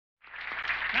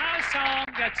song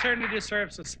that certainly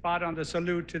deserves a spot on the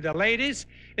salute to the ladies.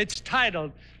 It's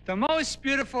titled The Most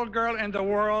Beautiful Girl in the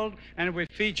World, and we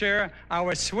feature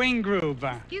our swing groove.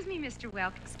 Excuse me, Mr.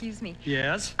 Welk, excuse me.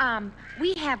 Yes?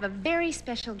 We have a very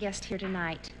special guest here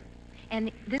tonight. And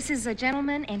this is a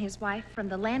gentleman and his wife from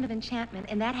the land of enchantment,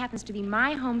 and that happens to be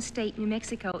my home state, New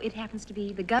Mexico. It happens to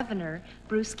be the governor,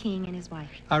 Bruce King, and his wife.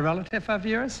 A relative of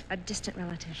yours? A distant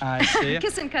relative. I see.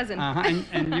 Kissing cousin.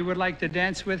 And you would like to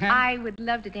dance with him? I would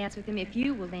love to dance with him if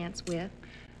you will dance with.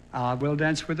 We'll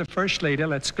dance with the First Lady.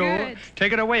 Let's go. Good.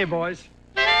 Take it away, boys.